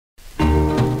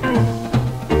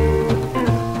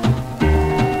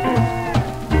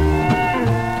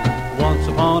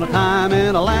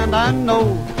I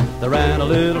know. They ran a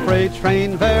little freight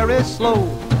train very slow.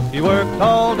 He worked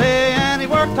all day and he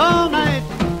worked all night.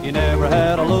 He never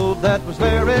had a load that was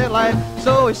very light.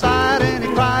 So he sighed and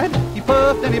he cried, he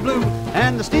puffed and he blew,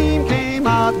 and the steam came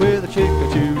out with a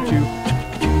chick-a-choo-choo.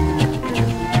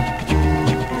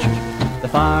 The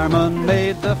fireman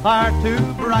made the fire too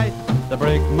bright. The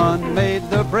brakeman made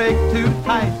the brake too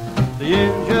tight. The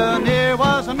engineer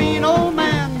was a mean old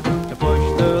man to push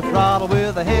the throttle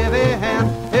with a heavy hand.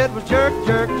 It was jerk,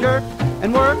 jerk, jerk,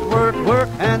 and work, work, work,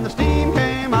 and the steam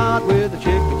came out with a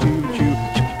chick-a-choo-choo.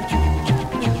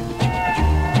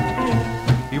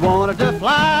 He wanted to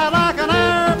fly like an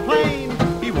airplane.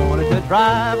 He wanted to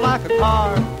drive like a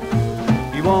car.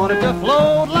 He wanted to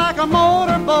float like a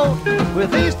motorboat.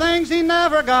 With these things he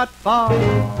never got far.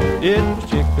 It was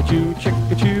chick-a-choo,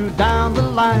 chick-a-choo down the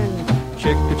line.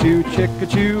 Chick-a-choo,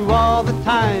 chick-a-choo all the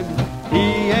time.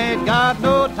 He ain't got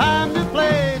no time to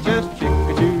play. Just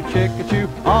chick-a-choo, chick-a-choo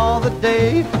all the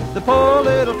day. The poor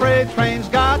little freight train's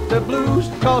got the blues,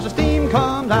 'cause the steam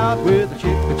comes out with a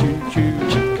chick-a-choo-choo.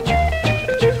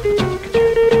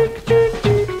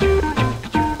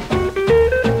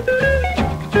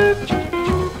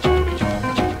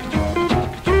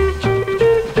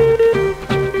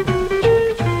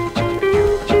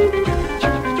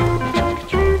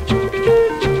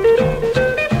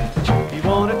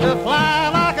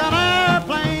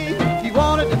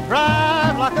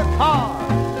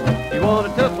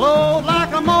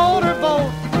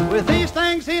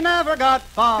 Got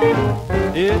far.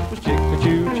 It was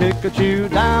chick-a-choo, chick-a-choo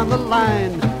down the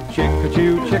line.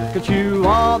 Chick-a-choo, chick-a-choo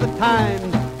all the time.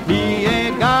 He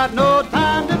ain't got no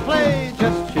time to play.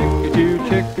 Just chick-a-choo,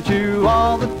 chick-a-choo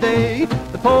all the day.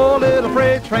 The poor little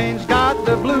freight train's got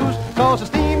the blues, 'cause the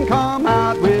steam come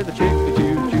out with a chick.